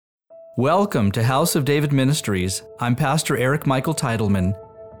Welcome to House of David Ministries. I'm Pastor Eric Michael Titleman.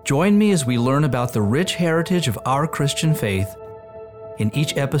 Join me as we learn about the rich heritage of our Christian faith. In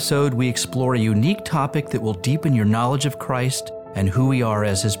each episode, we explore a unique topic that will deepen your knowledge of Christ and who we are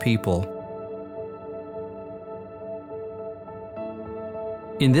as His people.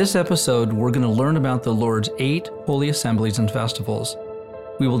 In this episode, we're going to learn about the Lord's 8 holy assemblies and festivals.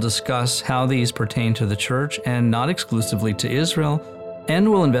 We will discuss how these pertain to the church and not exclusively to Israel, and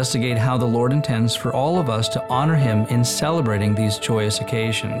we'll investigate how the Lord intends for all of us to honor Him in celebrating these joyous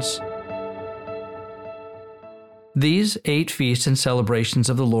occasions. These 8 feasts and celebrations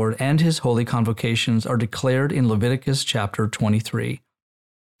of the Lord and His holy convocations are declared in Leviticus chapter 23.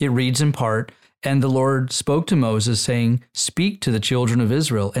 It reads in part, "And the Lord spoke to Moses, saying, Speak to the children of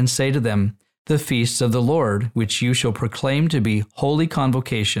Israel, and say to them, The feasts of the Lord, which you shall proclaim to be holy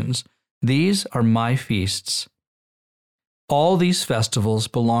convocations, these are my feasts." All these festivals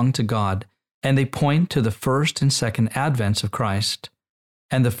belong to God, and they point to the first and second advents of Christ.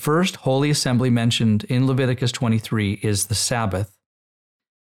 And the first holy assembly mentioned in Leviticus 23 is the Sabbath.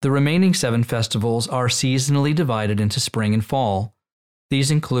 The remaining 7 festivals are seasonally divided into spring and fall. These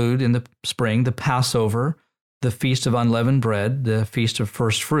include in the spring the Passover, the Feast of Unleavened Bread, the Feast of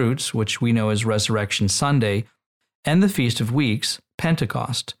First Fruits, which we know as Resurrection Sunday, and the Feast of Weeks,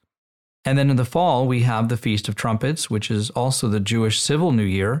 Pentecost. And then in the fall, we have the Feast of Trumpets, which is also the Jewish Civil New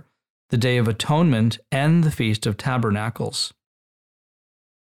Year, the Day of Atonement, and the Feast of Tabernacles.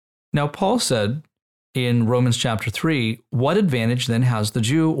 Now, Paul said in Romans chapter 3, what advantage then has the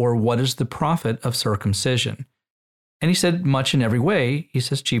Jew, or what is the profit of circumcision? And he said, much in every way. He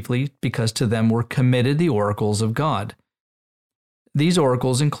says, chiefly because to them were committed the oracles of God. These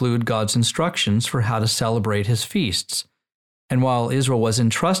oracles include God's instructions for how to celebrate His feasts. And while Israel was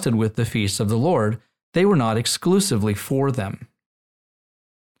entrusted with the feasts of the Lord, they were not exclusively for them.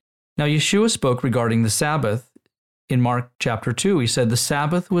 Now, Yeshua spoke regarding the Sabbath. In Mark chapter 2, he said, The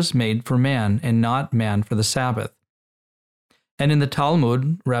Sabbath was made for man, and not man for the Sabbath. And in the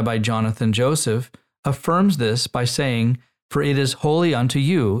Talmud, Rabbi Jonathan Joseph affirms this by saying, For it is holy unto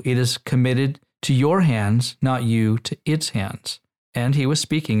you, it is committed to your hands, not you to its hands. And he was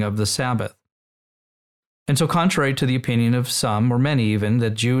speaking of the Sabbath. And so contrary to the opinion of some, or many even,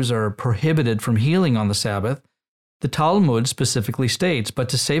 that Jews are prohibited from healing on the Sabbath, the Talmud specifically states, but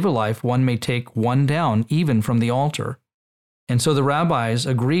to save a life, one may take one down even from the altar. And so the rabbis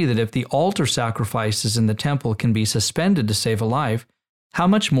agree that if the altar sacrifices in the temple can be suspended to save a life, how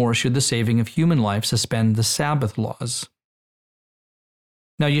much more should the saving of human life suspend the Sabbath laws?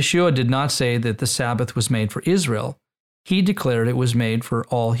 Now, Yeshua did not say that the Sabbath was made for Israel. He declared it was made for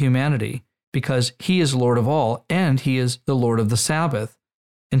all humanity, because He is Lord of all, and He is the Lord of the Sabbath.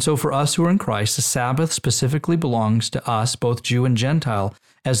 And so for us who are in Christ, the Sabbath specifically belongs to us, both Jew and Gentile,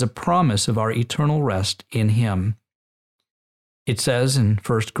 as a promise of our eternal rest in Him. It says in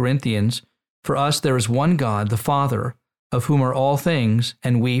 1 Corinthians, For us there is one God, the Father, of whom are all things,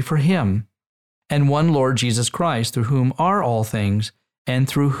 and we for Him, and one Lord Jesus Christ, through whom are all things, and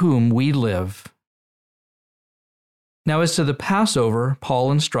through whom we live. Now, as to the Passover,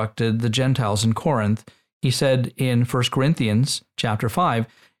 Paul instructed the Gentiles in Corinth. He said in 1 Corinthians chapter 5,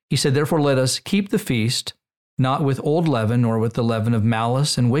 he said, Therefore let us keep the feast, not with old leaven, nor with the leaven of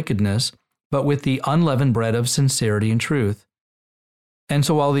malice and wickedness, but with the unleavened bread of sincerity and truth. And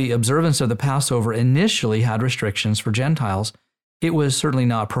so while the observance of the Passover initially had restrictions for Gentiles, it was certainly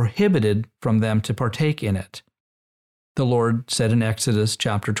not prohibited from them to partake in it. The Lord said in Exodus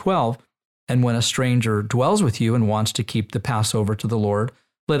chapter 12, And when a stranger dwells with you and wants to keep the Passover to the Lord,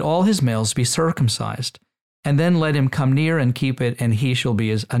 let all his males be circumcised, and then let him come near and keep it, and he shall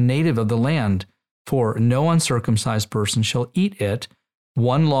be as a native of the land. For no uncircumcised person shall eat it.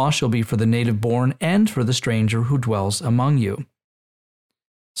 One law shall be for the native born and for the stranger who dwells among you.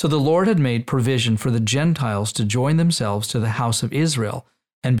 So the Lord had made provision for the Gentiles to join themselves to the house of Israel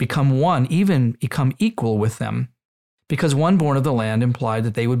and become one, even become equal with them, because one born of the land implied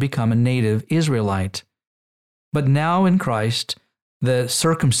that they would become a native Israelite. But now in Christ, the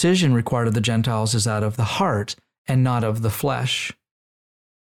circumcision required of the Gentiles is that of the heart and not of the flesh.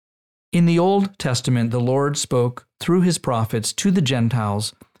 In the Old Testament, the Lord spoke through His prophets to the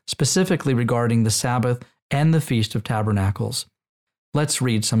Gentiles, specifically regarding the Sabbath and the Feast of Tabernacles. Let's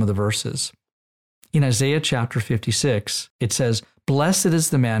read some of the verses. In Isaiah chapter 56, it says, Blessed is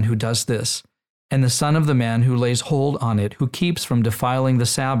the man who does this, and the son of the man who lays hold on it, who keeps from defiling the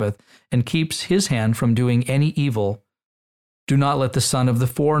Sabbath, and keeps his hand from doing any evil. Do not let the son of the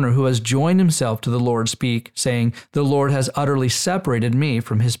foreigner who has joined himself to the Lord speak, saying, The Lord has utterly separated me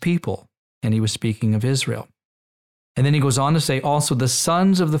from His people. And He was speaking of Israel. And then he goes on to say, also the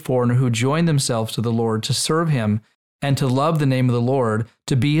sons of the foreigner who join themselves to the Lord to serve him and to love the name of the Lord,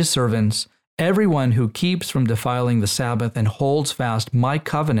 to be his servants, everyone who keeps from defiling the Sabbath and holds fast my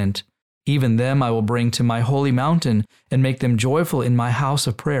covenant, even them I will bring to my holy mountain and make them joyful in my house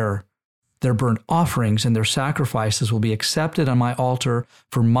of prayer. Their burnt offerings and their sacrifices will be accepted on my altar,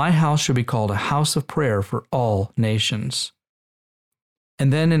 for my house shall be called a house of prayer for all nations.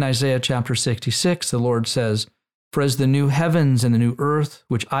 And then in Isaiah chapter 66, the Lord says, for as the new heavens and the new earth,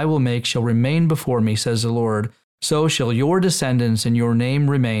 which I will make, shall remain before me, says the Lord, so shall your descendants and your name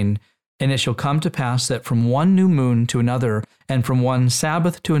remain. And it shall come to pass that from one new moon to another, and from one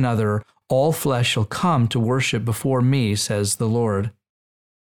Sabbath to another, all flesh shall come to worship before me, says the Lord.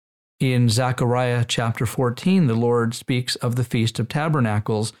 In Zechariah chapter 14, the Lord speaks of the Feast of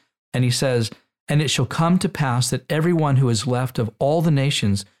Tabernacles, and he says, and it shall come to pass that everyone who is left of all the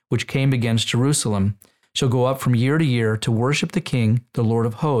nations which came against Jerusalem shall go up from year to year to worship the King, the Lord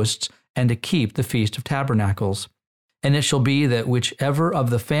of hosts, and to keep the Feast of Tabernacles. And it shall be that whichever of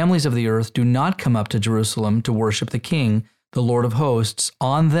the families of the earth do not come up to Jerusalem to worship the King, the Lord of hosts,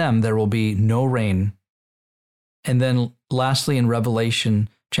 on them there will be no rain. And then lastly in Revelation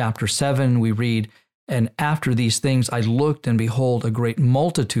chapter 7 we read, and after these things I looked, and behold, a great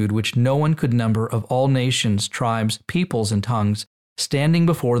multitude which no one could number, of all nations, tribes, peoples, and tongues, standing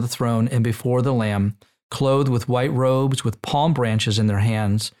before the throne and before the Lamb, clothed with white robes, with palm branches in their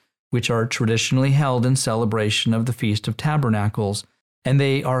hands, which are traditionally held in celebration of the Feast of Tabernacles. And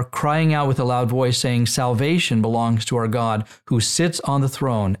they are crying out with a loud voice, saying, salvation belongs to our God, who sits on the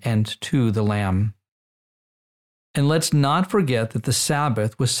throne, and to the Lamb. And let's not forget that the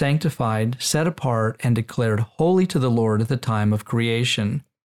Sabbath was sanctified, set apart, and declared holy to the Lord at the time of creation.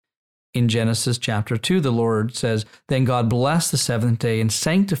 In Genesis chapter 2, the Lord says, then God blessed the seventh day and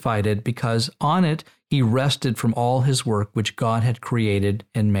sanctified it, because on it he rested from all his work which God had created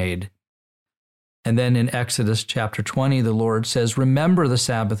and made. And then in Exodus chapter 20, the Lord says, remember the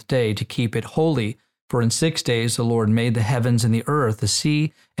Sabbath day to keep it holy, for in 6 days the Lord made the heavens and the earth, the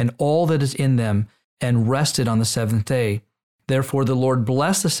sea, and all that is in them, and rested on the seventh day. Therefore the Lord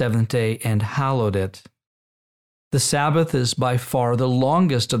blessed the seventh day and hallowed it. The Sabbath is by far the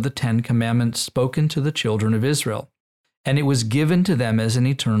longest of the 10 commandments spoken to the children of Israel, and it was given to them as an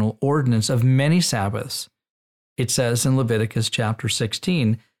eternal ordinance of many Sabbaths. It says in Leviticus chapter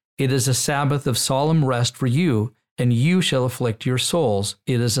 16, it is a Sabbath of solemn rest for you, and you shall afflict your souls.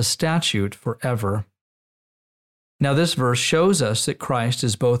 It is a statute forever. Now this verse shows us that Christ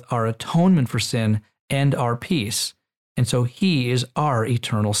is both our atonement for sin and our peace, and so he is our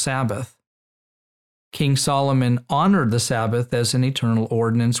eternal Sabbath. King Solomon honored the Sabbath as an eternal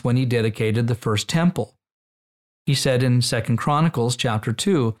ordinance when he dedicated the first temple. He said in 2 Chronicles chapter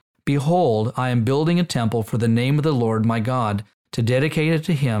 2, behold, I am building a temple for the name of the Lord my God, to dedicate it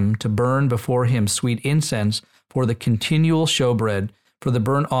to him, to burn before him sweet incense, for the continual showbread, for the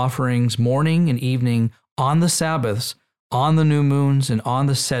burnt offerings morning and evening, on the Sabbaths, on the new moons, and on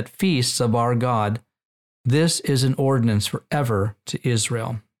the set feasts of our God. This is an ordinance forever to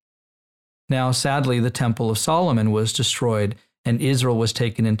Israel. Now, sadly, the Temple of Solomon was destroyed, and Israel was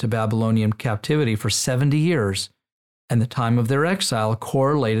taken into Babylonian captivity for 70 years, and the time of their exile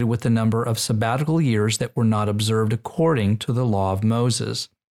correlated with the number of sabbatical years that were not observed according to the law of Moses.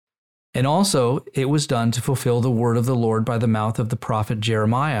 And also, it was done to fulfill the word of the Lord by the mouth of the prophet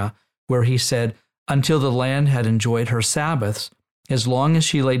Jeremiah, where he said, until the land had enjoyed her Sabbaths, as long as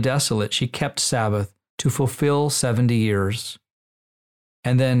she lay desolate, she kept Sabbath to fulfill 70 years.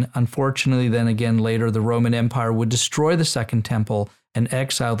 And then, unfortunately, then again later, the Roman Empire would destroy the Second Temple and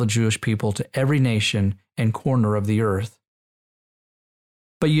exile the Jewish people to every nation and corner of the earth.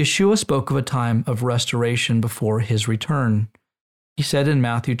 But Yeshua spoke of a time of restoration before his return. He said in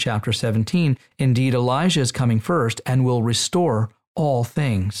Matthew chapter 17, indeed, Elijah is coming first and will restore all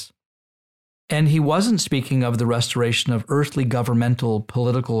things. And he wasn't speaking of the restoration of earthly governmental,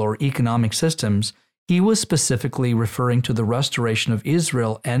 political, or economic systems. He was specifically referring to the restoration of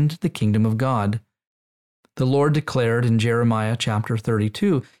Israel and the kingdom of God. The Lord declared in Jeremiah chapter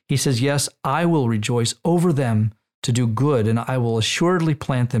 32, he says, yes, I will rejoice over them to do good, and I will assuredly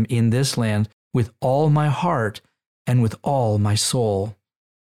plant them in this land with all my heart and with all my soul.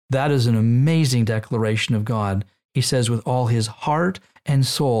 That is an amazing declaration of God. He says with all his heart and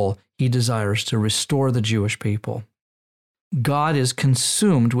soul, he desires to restore the Jewish people. God is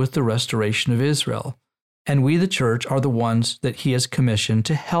consumed with the restoration of Israel, and we, the church, are the ones that he has commissioned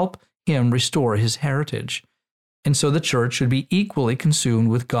to help him restore his heritage. And so the church should be equally consumed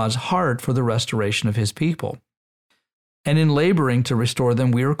with God's heart for the restoration of his people. And in laboring to restore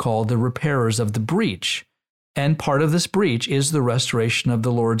them, we are called the repairers of the breach. And part of this breach is the restoration of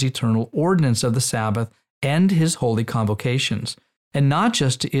the Lord's eternal ordinance of the Sabbath and his holy convocations, and not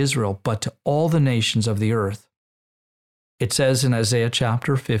just to Israel, but to all the nations of the earth. It says in Isaiah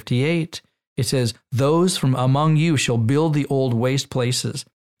chapter 58, it says, "Those from among you shall build the old waste places.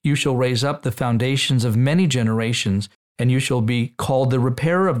 You shall raise up the foundations of many generations, and you shall be called the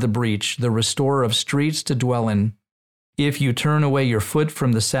repairer of the breach, the restorer of streets to dwell in. If you turn away your foot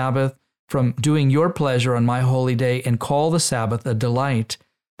from the Sabbath, from doing your pleasure on my holy day, and call the Sabbath a delight,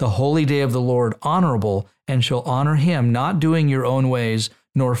 the holy day of the Lord honorable, and shall honor him, not doing your own ways,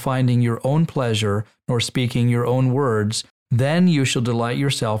 nor finding your own pleasure, nor speaking your own words, then you shall delight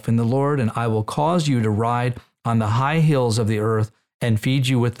yourself in the Lord, and I will cause you to ride on the high hills of the earth, and feed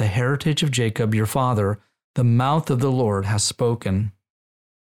you with the heritage of Jacob your father. The mouth of the Lord has spoken."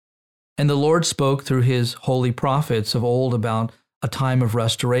 And the Lord spoke through his holy prophets of old about a time of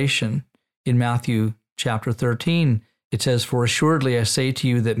restoration. In Matthew chapter 13, it says, "For assuredly I say to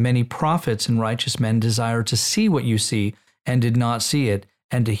you that many prophets and righteous men desire to see what you see and did not see it,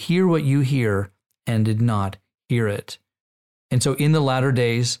 and to hear what you hear and did not hear it." And so in the latter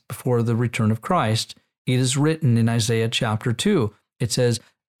days, before the return of Christ, it is written in Isaiah chapter 2, it says,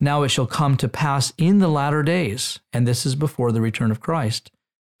 "Now it shall come to pass in the latter days," and this is before the return of Christ,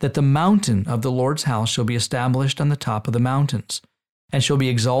 "that the mountain of the Lord's house shall be established on the top of the mountains, and shall be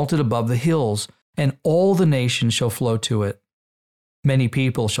exalted above the hills, and all the nations shall flow to it. Many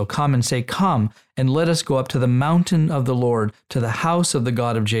people shall come and say, 'Come, and let us go up to the mountain of the Lord, to the house of the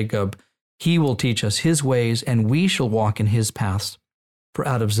God of Jacob. He will teach us his ways, and we shall walk in his paths. For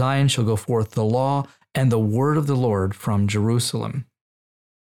out of Zion shall go forth the law and the word of the Lord from Jerusalem."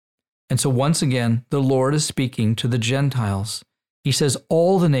 And so once again, the Lord is speaking to the Gentiles. He says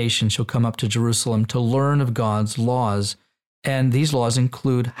all the nations shall come up to Jerusalem to learn of God's laws, and these laws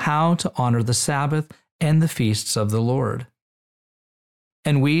include how to honor the Sabbath and the feasts of the Lord.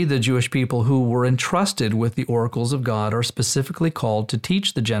 And we, the Jewish people who were entrusted with the oracles of God, are specifically called to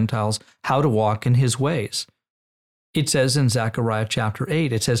teach the Gentiles how to walk in his ways. It says in Zechariah chapter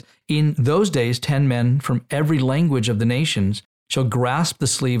 8, it says, "In those days 10 men from every language of the nations shall grasp the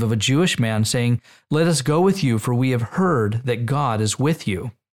sleeve of a Jewish man, saying, 'Let us go with you, for we have heard that God is with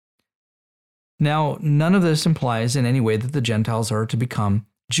you.'" Now, none of this implies in any way that the Gentiles are to become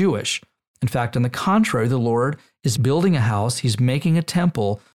Jewish. In fact, on the contrary, the Lord is building a house, he's making a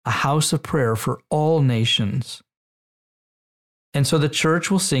temple, a house of prayer for all nations. And so the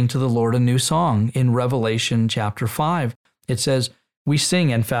church will sing to the Lord a new song. In Revelation chapter 5, it says, "We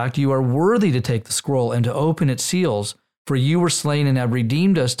sing, in fact, you are worthy to take the scroll and to open its seals, for you were slain and have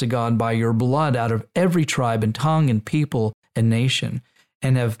redeemed us to God by your blood out of every tribe and tongue and people and nation,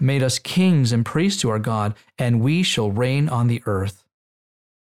 and have made us kings and priests to our God, and we shall reign on the earth."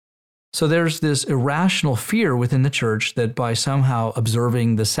 So there's this irrational fear within the church that by somehow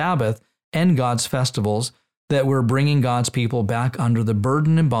observing the Sabbath and God's festivals, that we're bringing God's people back under the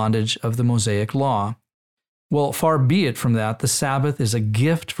burden and bondage of the Mosaic law. Well, far be it from that. The Sabbath is a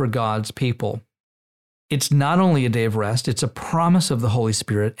gift for God's people. It's not only a day of rest, it's a promise of the Holy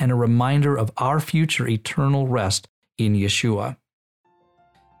Spirit and a reminder of our future eternal rest in Yeshua.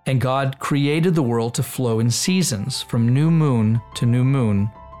 And God created the world to flow in seasons, from new moon to new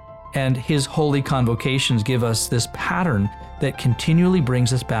moon. And his holy convocations give us this pattern that continually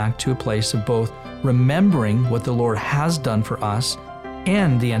brings us back to a place of both remembering what the Lord has done for us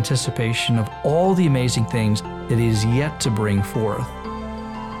and the anticipation of all the amazing things that he is yet to bring forth.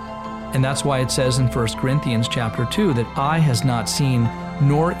 And that's why it says in 1 Corinthians chapter 2 that eye has not seen,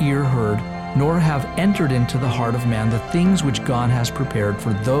 nor ear heard, nor have entered into the heart of man the things which God has prepared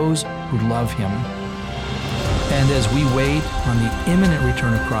for those who love him. And as we wait on the imminent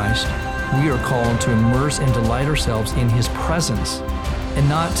return of Christ, we are called to immerse and delight ourselves in his presence, and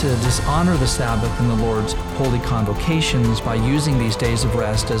not to dishonor the Sabbath and the Lord's holy convocations by using these days of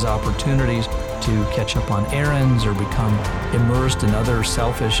rest as opportunities to catch up on errands or become immersed in other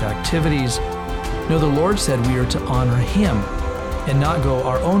selfish activities. No, the Lord said we are to honor him and not go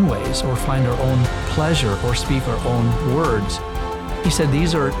our own ways or find our own pleasure or speak our own words. He said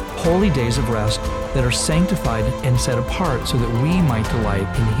these are holy days of rest that are sanctified and set apart so that we might delight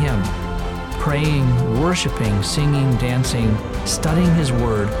in him, praying, worshiping, singing, dancing, studying his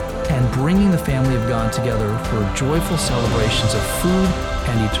word, and bringing the family of God together for joyful celebrations of food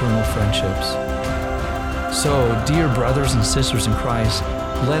and eternal friendships. So, dear brothers and sisters in Christ,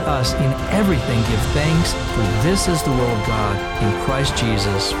 let us in everything give thanks, for this is the will of God in Christ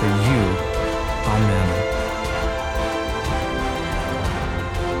Jesus for you. Amen.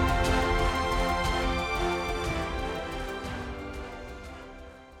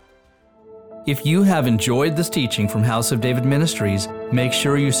 If you have enjoyed this teaching from House of David Ministries, make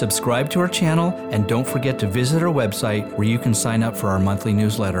sure you subscribe to our channel and don't forget to visit our website where you can sign up for our monthly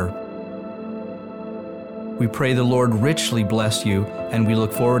newsletter. We pray the Lord richly bless you, and we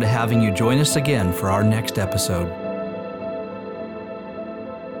look forward to having you join us again for our next episode.